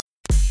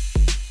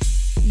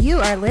You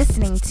are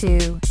listening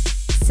to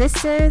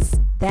Sisters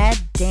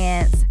That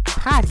Dance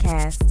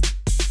podcast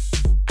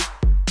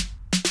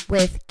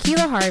with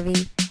Keela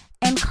Harvey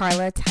and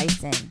Carla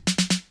Tyson.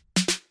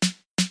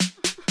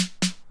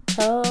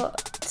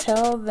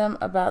 Tell them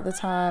about the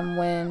time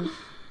when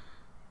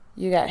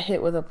you got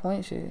hit with a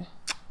point shoe.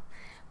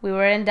 We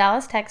were in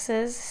Dallas,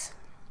 Texas,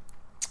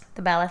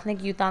 the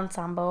Balethnic Youth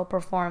Ensemble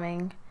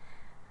performing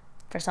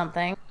for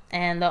something.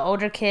 And the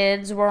older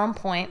kids were on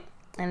point,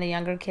 and the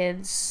younger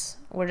kids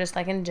were just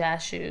like in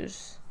jazz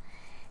shoes.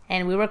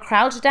 And we were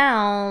crouched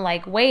down,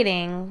 like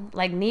waiting,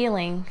 like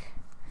kneeling.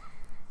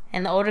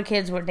 And the older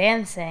kids were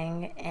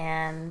dancing,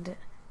 and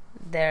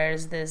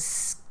there's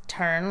this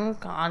turn,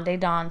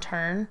 Ande Dawn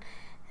turn.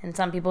 And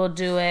some people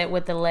do it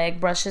with the leg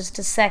brushes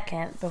to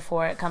second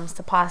before it comes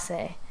to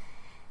passe.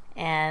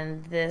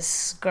 And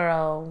this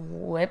girl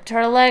whipped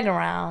her leg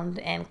around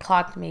and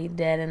clocked me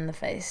dead in the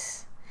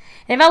face.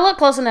 And if I look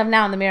close enough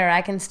now in the mirror,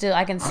 I can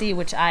see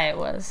which eye it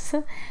was.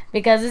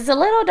 Because it's a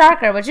little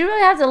darker, but you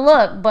really have to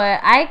look. But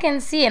I can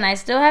see, and I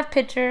still have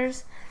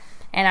pictures.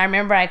 And I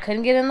remember I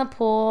couldn't get in the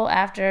pool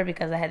after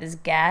because I had this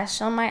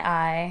gash on my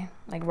eye,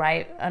 like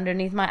right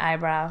underneath my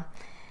eyebrow.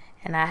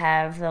 And I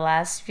have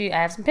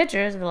some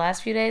pictures of the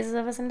last few days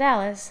of us in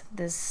Dallas.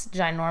 This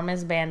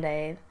ginormous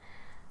Band-Aid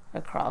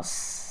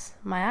across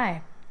my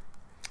eye.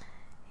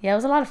 Yeah, it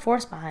was a lot of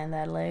force behind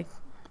that leg.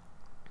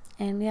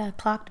 And yeah, it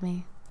clocked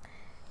me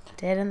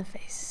dead in the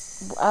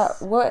face.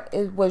 What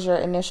was your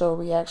initial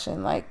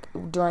reaction like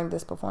during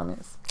this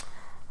performance?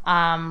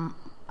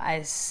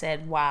 I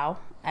said, wow,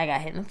 I got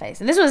hit in the face.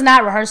 And this was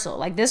not rehearsal.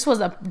 Like, this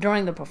was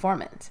during the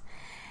performance.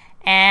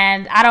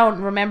 And I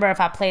don't remember if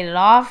I played it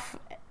off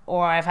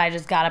or if I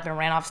just got up and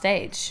ran off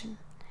stage.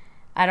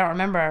 I don't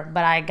remember,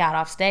 but I got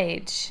off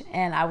stage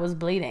and I was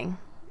bleeding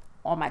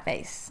on my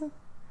face.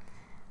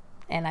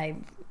 And I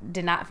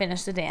did not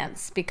finish the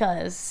dance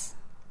because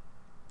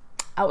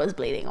I was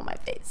bleeding on my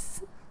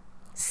face.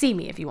 See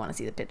me if you want to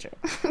see the picture.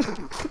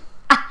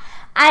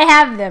 I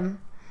have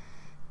them.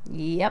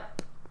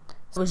 Yep.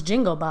 It was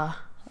Jingle Ba.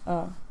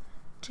 Oh.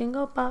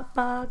 Jingle Ba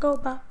Ba, go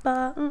Ba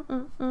Ba.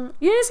 You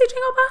didn't see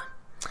Jingle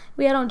Ba?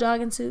 We had on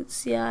jogging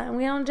suits, yeah, and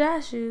we had on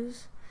jazz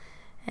shoes.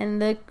 And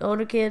the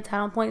older kids had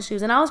on point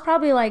shoes. And I was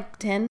probably like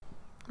 10,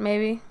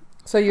 maybe.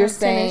 So you're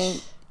saying,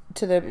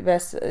 to the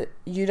best,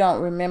 you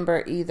don't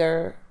remember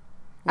either?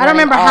 I don't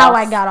remember how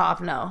I got off,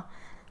 no.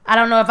 I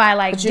don't know if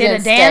I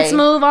did a dance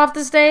move off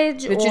the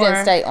stage. But you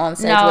didn't stay on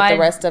stage with the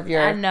rest of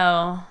your...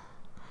 No.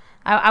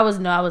 I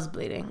was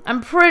bleeding. I'm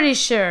pretty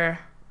sure.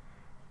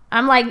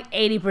 I'm like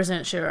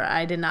 80% sure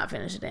I did not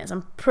finish the dance.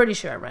 I'm pretty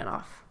sure I ran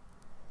off.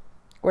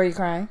 Were you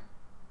crying?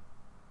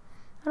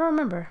 I don't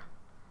remember.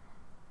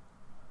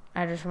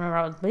 I just remember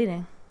I was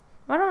bleeding.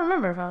 I don't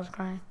remember if I was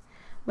crying.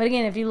 But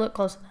again, if you look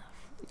close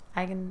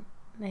enough,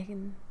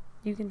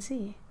 you can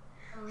see.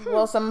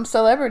 Well, some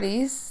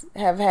celebrities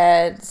have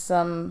had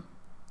some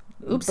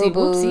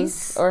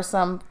oopsies or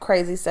some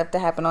crazy stuff to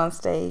happen on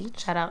stage.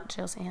 Shout out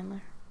Chelsea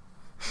Handler.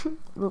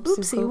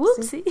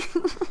 Whoopsie.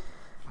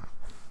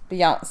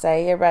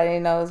 Beyonce. Everybody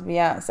knows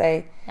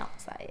Beyonce.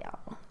 Beyonce,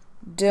 y'all.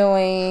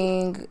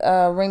 Doing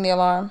Ring the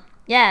Alarm.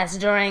 Yes,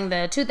 during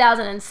the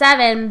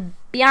 2007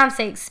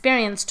 Beyonce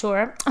Experience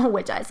Tour,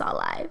 which I saw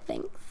live,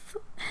 thanks.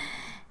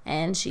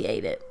 And she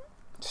ate it.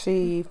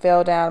 She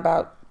fell down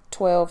about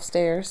 12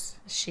 stairs.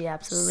 She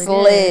absolutely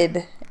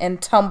slid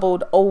and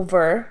tumbled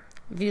over.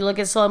 If you look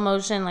at slow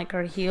motion, like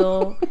her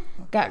heel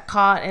got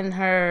caught in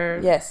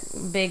her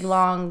big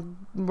long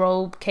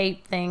robe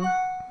cape thing.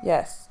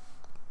 Yes.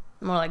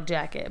 More like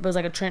jacket, but it was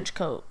like a trench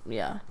coat,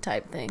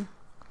 type thing.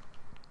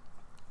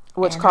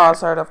 Which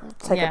caused her to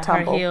take a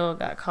tumble. Her heel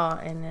got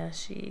caught, and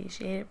she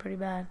ate it pretty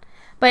bad.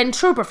 But in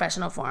true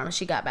professional form,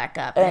 she got back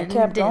up and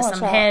kept did going, some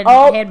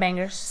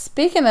headbangers.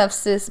 Speaking of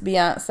sis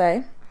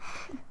Beyonce,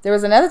 there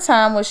was another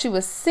time when she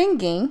was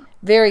singing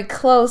very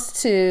close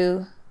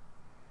to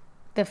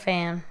the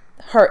fan.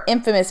 Her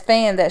infamous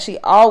fan that she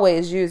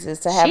always uses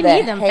to have she that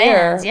need them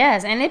hair. Fans,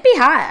 yes, and it be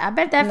hot. I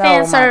bet that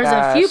fan serves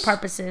a few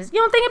purposes. You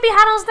don't think it be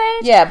hot on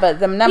stage? Yeah, but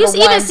the number one...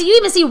 You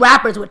even see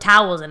rappers with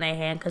towels in their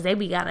hand because they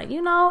be got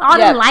all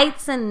them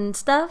lights and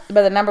stuff.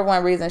 But the number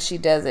one reason she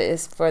does it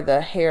is for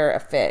the hair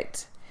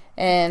effect.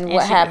 And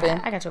what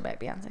happened? I got your back,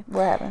 Beyonce.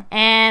 What happened?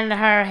 And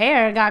her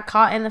hair got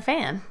caught in the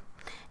fan.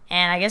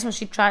 And I guess when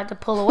she tried to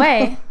pull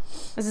away...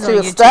 this is she on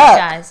was YouTube, stuck.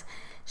 Guys.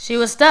 She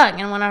was stuck,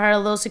 and one of her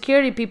little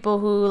security people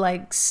who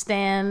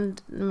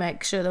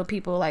make sure the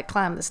people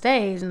climb the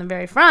stage in the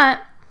very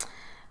front,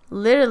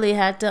 literally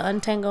had to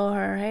untangle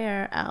her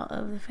hair out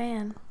of the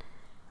fan.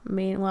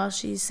 Meanwhile,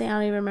 she's saying, I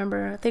don't even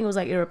remember. I think it was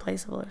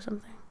Irreplaceable or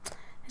something.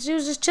 And she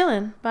was just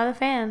chilling by the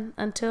fan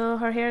until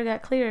her hair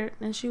got cleared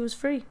and she was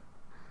free.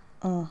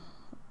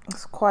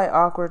 It's quite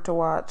awkward to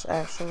watch,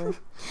 actually.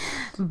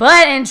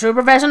 But in true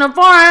professional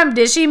form,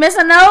 did she miss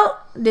a note?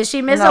 Did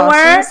she miss a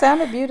word? She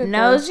sounded beautiful.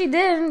 No, she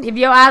didn't. If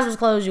your eyes was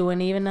closed, you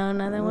wouldn't even know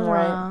nothing was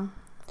wrong.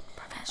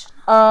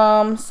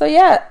 Professional. So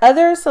yeah,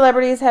 other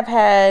celebrities have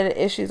had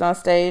issues on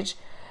stage.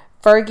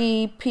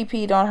 Fergie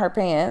pee-peed on her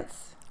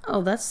pants.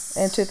 Oh, that's...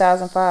 in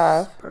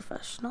 2005.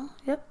 Professional.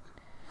 Yep.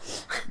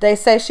 They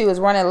say she was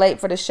running late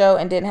for the show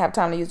and didn't have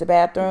time to use the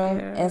bathroom.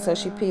 And so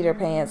she peed her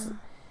pants.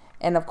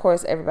 And, of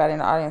course, everybody in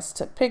the audience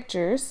took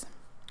pictures.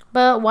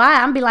 But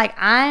why? I'm be like,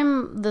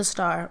 I'm the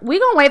star. We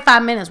gonna wait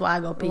 5 minutes while I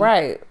go pee.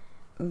 Right.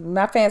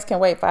 My fans can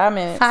wait 5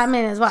 minutes. 5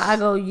 minutes while I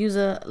go use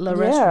a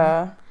restroom.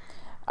 Yeah.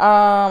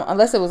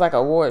 Unless it was like a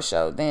award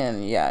show,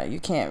 then yeah, you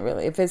can't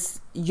really. If it's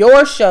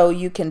your show,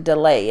 you can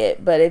delay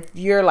it. But if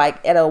you're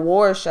like at a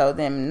award show,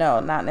 then no,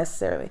 not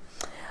necessarily.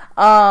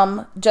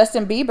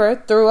 Justin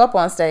Bieber threw up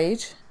on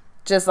stage,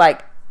 just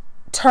like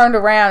turned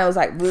around and was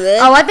like, bleh.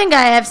 Oh, I think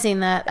I have seen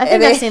that.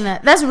 I've seen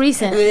that. That's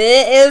recent.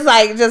 It was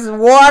like just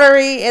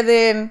watery, and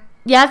then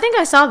yeah, I think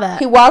I saw that.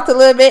 He walked a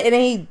little bit, and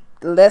then he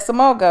let some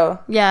more go.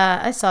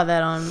 Yeah, I saw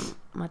that on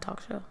my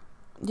talk show.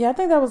 Yeah, I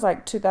think that was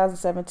like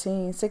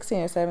 2017,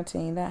 16 or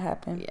 17. That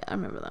happened. Yeah, I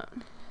remember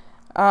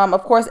that.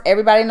 Of course,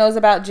 everybody knows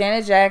about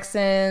Janet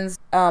Jackson's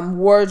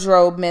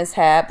wardrobe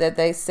mishap that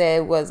they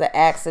said was an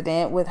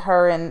accident with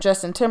her and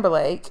Justin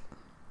Timberlake,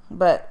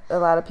 but a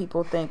lot of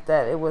people think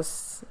that it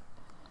was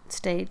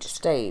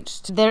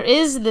staged. There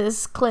is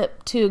this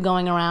clip too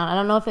going around. I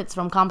don't know if it's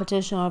from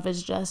competition or if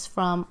it's just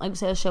from, like I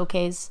said, a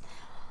showcase.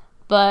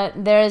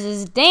 But there's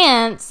this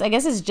dance, I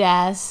guess it's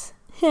jazz,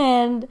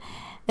 and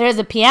there's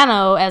a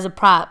piano as a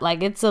prop.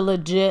 Like, it's a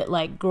legit,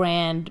 like,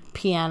 grand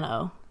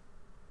piano,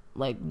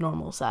 like,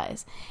 normal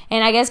size.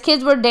 And I guess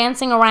kids were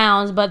dancing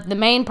around, but the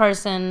main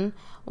person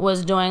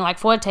was doing, like,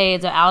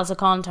 fortes or Alice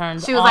Akon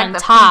turns she was on like the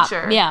top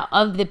feature. Yeah,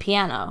 of the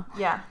piano.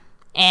 Yeah.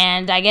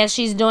 And I guess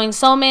she's doing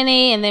so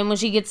many, and then when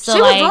she gets to,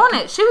 she like... was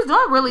doing it. She was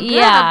doing really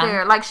good up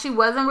there. Like, she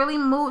wasn't really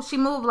moved. She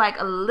moved, like,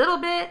 a little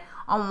bit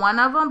on one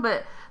of them,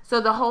 but... So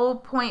the whole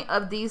point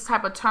of these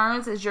type of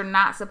turns is you're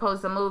not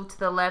supposed to move to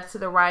the left, to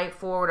the right,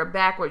 forward, or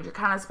backward. You're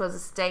kind of supposed to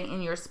stay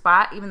in your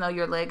spot, even though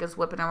your leg is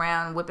whipping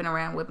around.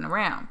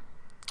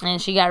 And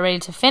she got ready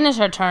to finish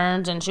her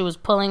turns, and she was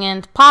pulling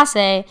into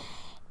passe,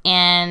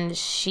 and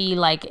she,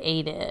 like,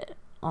 ate it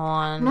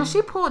on... No,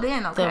 she pulled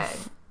in, okay.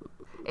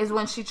 Is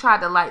when she tried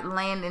to, like,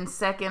 land in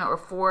second or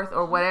fourth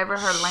or whatever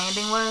her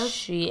landing was.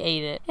 She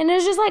ate it. And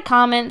there's just, like,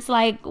 comments,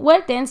 like,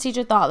 what dance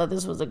teacher thought that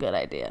this was a good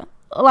idea?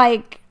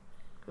 Like...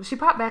 She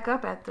popped back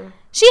up after.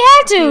 She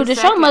had to. The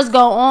show must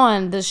go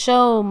on. The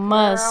show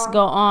must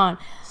go on.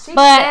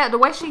 The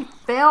way she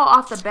fell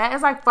off the back,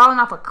 it's like falling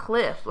off a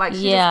cliff. Like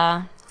she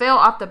just fell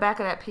off the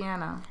back of that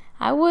piano.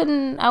 I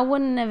wouldn't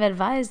have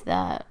advised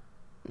that.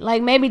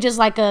 Like maybe just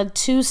like a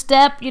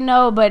 2-step,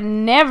 but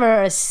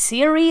never a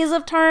series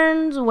of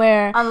turns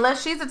where.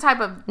 Unless she's the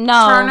type of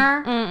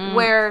turner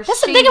where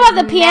that's the thing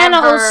about the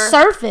piano's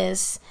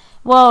surface.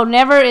 Well,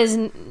 never is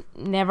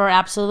never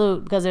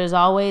absolute because there's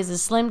always a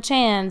slim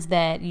chance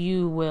that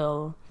you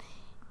will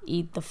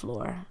eat the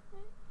floor.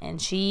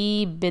 And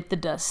she bit the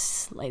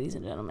dust, ladies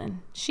and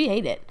gentlemen. She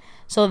ate it.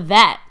 So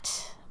that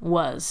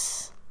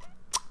was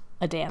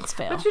a dance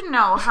fail. But you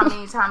know how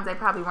many times they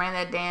probably ran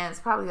that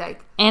dance? Probably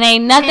like and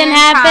ain't nothing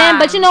happened.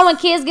 But you know when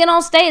kids get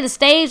on stage, the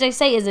stage they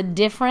say is a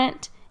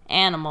different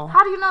animal.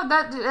 How do you know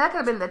that could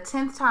have been the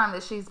 10th time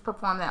that she's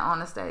performed that on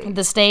the stage?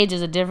 The stage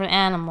is a different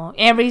animal.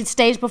 Every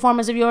stage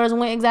performance of yours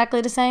went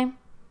exactly the same?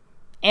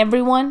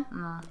 Everyone?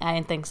 No. I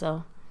didn't think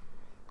so.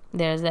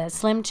 There's that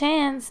slim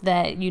chance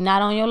that you're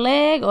not on your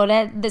leg or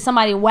that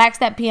somebody waxed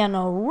that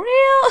piano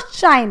real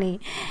shiny.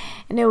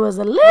 And it was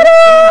a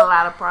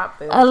lot of prop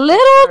fails, a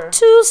little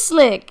too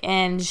slick.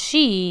 And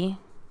she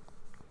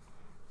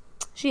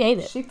ate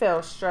it. She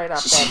fell straight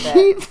off that back.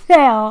 She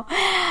fell.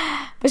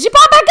 But she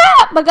popped back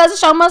up because the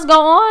show must go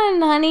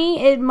on,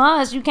 honey. It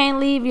must. You can't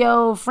leave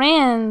your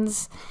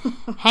friends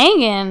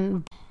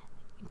hanging.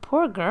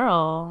 Poor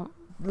girl.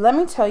 Let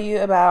me tell you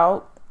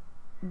about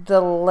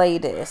the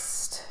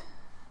latest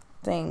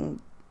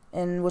thing,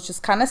 and which is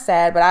kind of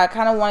sad, but I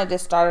kind of wanted to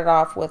start it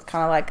off with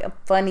kind of like a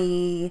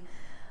funny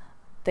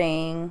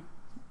thing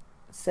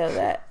so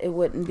that it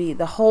wouldn't be,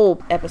 the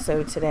whole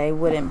episode today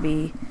wouldn't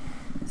be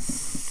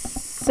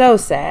so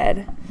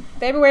sad.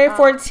 February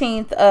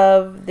 14th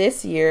of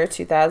this year,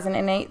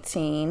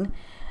 2018,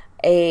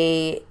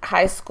 a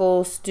high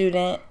school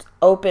student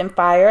opened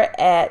fire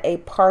at a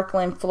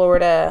Parkland,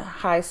 Florida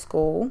high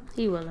school.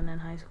 He wasn't in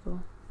high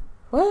school.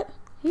 What?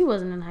 He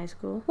wasn't in high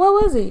school.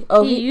 What was he?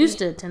 Oh, he used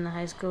to attend the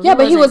high school. Yeah,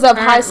 but he was of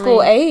high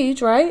school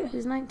age, right?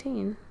 He's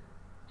 19.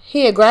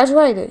 He had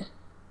graduated.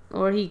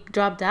 Or he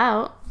dropped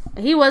out.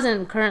 He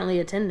wasn't currently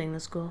attending the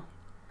school.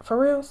 For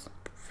reals?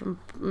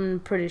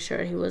 I'm pretty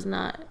sure he was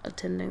not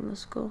attending the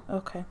school.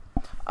 Okay.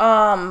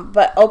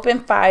 But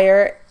opened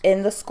fire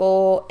in the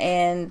school,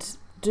 and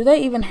do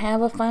they even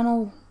have a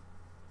final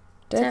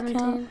death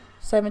count?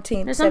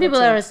 17. There's some people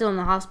that are still in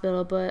the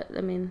hospital, but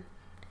I mean,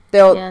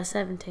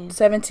 17.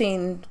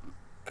 17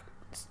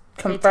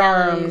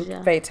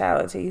 confirmed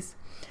fatalities.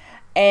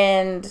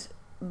 And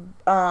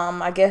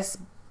I guess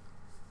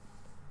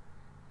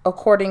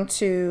according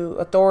to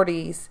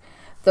authorities,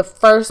 the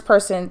first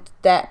person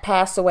that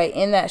passed away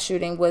in that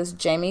shooting was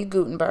Jamie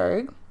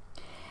Guttenberg.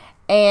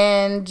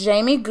 And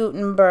Jamie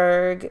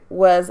Guttenberg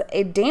was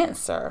a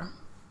dancer.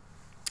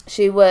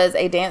 She was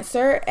a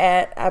dancer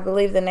at, I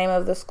believe the name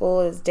of the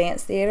school is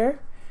Dance Theater,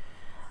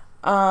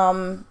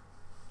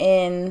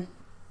 in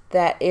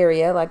that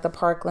area, like the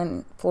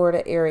Parkland,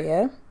 Florida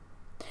area.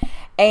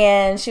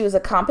 And she was a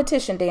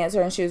competition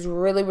dancer, and she was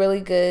really, really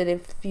good.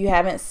 If you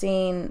haven't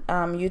seen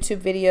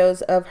YouTube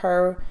videos of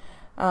her,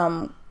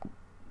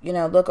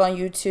 look on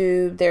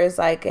YouTube. There's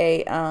like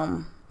a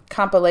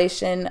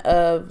compilation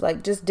of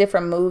like just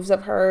different moves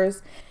of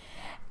hers.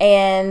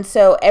 And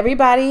so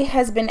everybody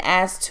has been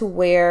asked to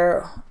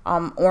wear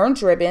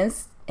orange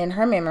ribbons in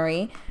her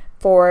memory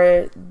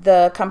for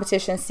the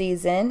competition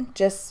season,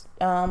 just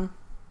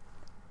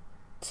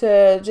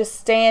to just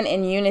stand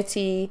in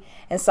unity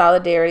and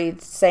solidarity,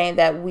 saying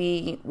that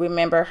we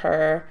remember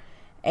her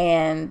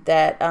and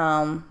that,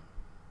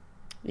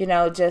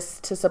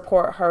 just to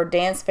support her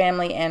dance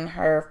family and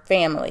her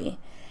family.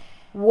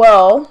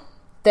 Well,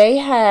 they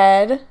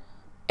had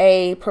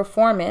a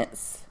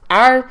performance.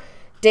 Our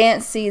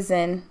dance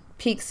season,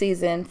 peak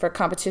season for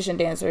competition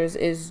dancers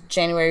is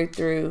January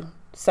through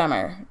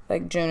summer,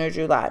 like June or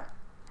July.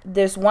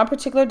 There's one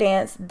particular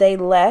dance, they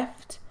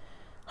left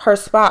her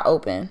spot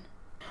open.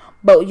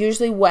 But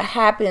usually what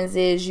happens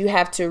is you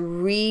have to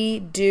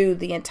redo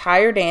the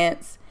entire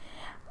dance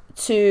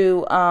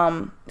to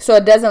so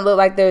it doesn't look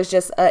like there's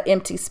just an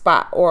empty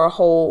spot or a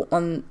hole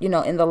on,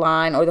 in the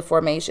line or the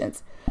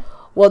formations.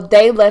 Well,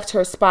 they left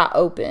her spot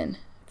open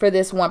for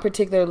this one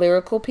particular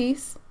lyrical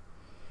piece.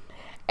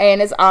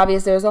 And it's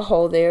obvious there's a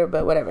hole there,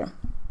 but whatever.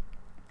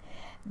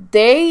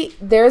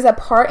 There's a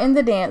part in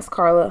the dance,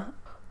 Carla,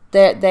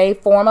 that they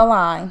form a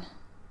line.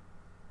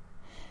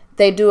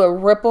 They do a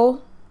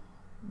ripple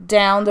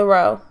down the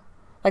row.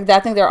 Like I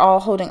think they're all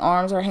holding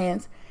arms or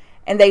hands.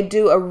 And they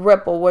do a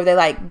ripple where they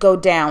like go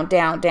down,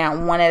 down,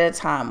 down, one at a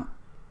time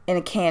in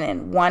a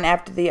cannon, one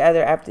after the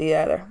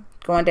other,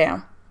 going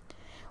down.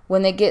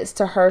 When it gets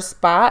to her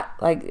spot,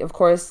 like of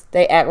course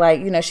they act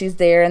like, she's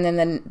there, and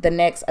then the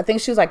next, I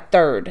think she was like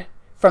third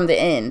from the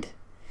end.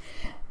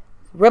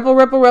 Ripple,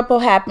 ripple, ripple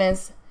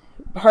happens.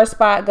 Her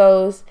spot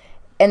goes,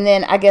 and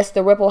then I guess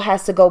the ripple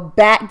has to go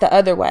back the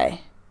other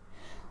way.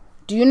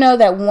 Do you know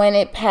that when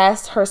it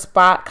passed her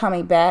spot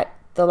coming back,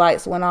 the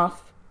lights went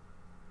off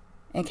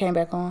and came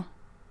back on?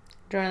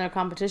 During their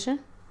competition?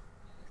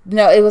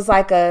 No, it was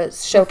like a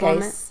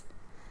showcase.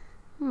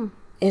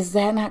 Is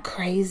that not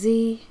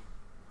crazy?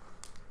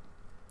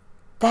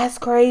 That's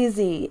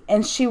crazy.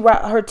 And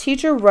her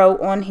teacher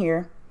wrote on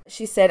here,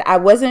 she said, I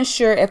wasn't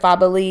sure if I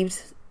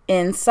believed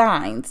in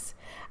signs.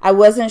 I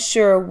wasn't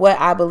sure what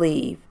I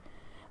believed.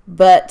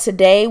 But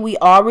today we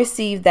all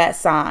received that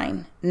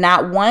sign.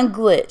 Not one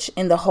glitch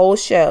in the whole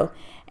show.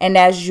 And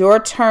as your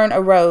turn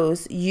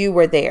arose, you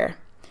were there.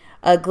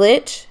 A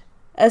glitch,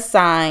 a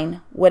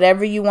sign,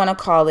 whatever you want to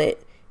call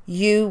it,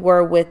 you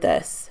were with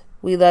us.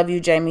 We love you,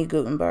 Jamie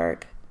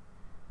Guttenberg.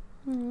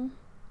 Mm-hmm.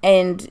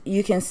 And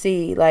you can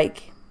see,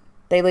 like,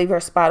 they leave her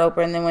spot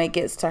open, and then when it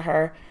gets to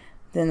her,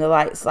 then the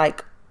lights,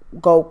 like,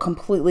 go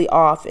completely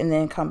off and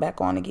then come back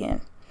on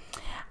again.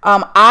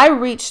 I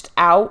reached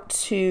out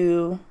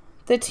to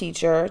the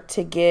teacher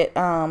to get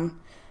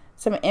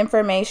some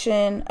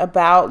information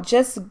about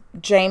just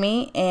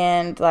Jamie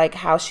and like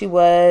how she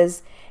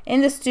was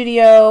in the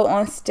studio,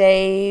 on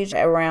stage,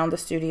 around the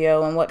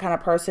studio, and what kind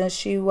of person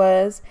she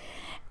was.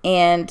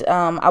 And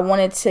I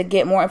wanted to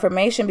get more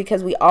information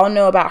because we all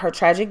know about her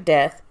tragic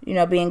death,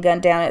 being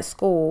gunned down at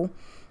school.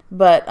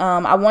 But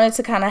I wanted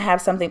to kind of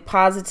have something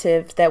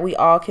positive that we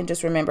all can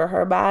just remember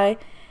her by.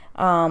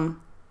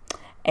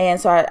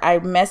 And so I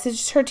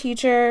messaged her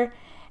teacher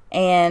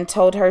and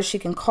told her she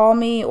can call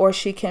me or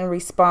she can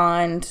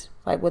respond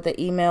like with an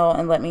email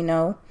and let me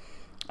know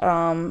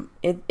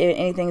if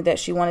anything that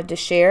she wanted to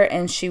share.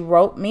 And she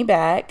wrote me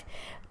back,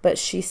 but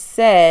she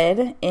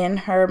said in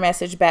her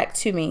message back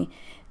to me,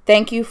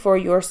 "Thank you for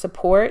your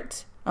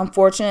support.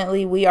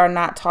 Unfortunately, we are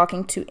not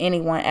talking to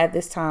anyone at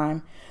this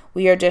time.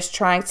 We are just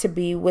trying to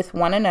be with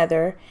one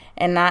another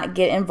and not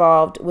get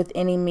involved with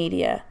any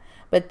media.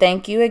 But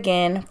thank you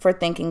again for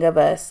thinking of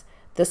us.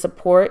 The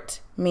support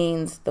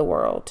means the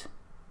world."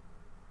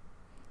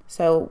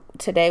 So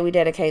today we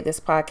dedicate this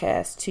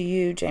podcast to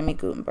you, Jamie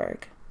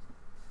Guttenberg.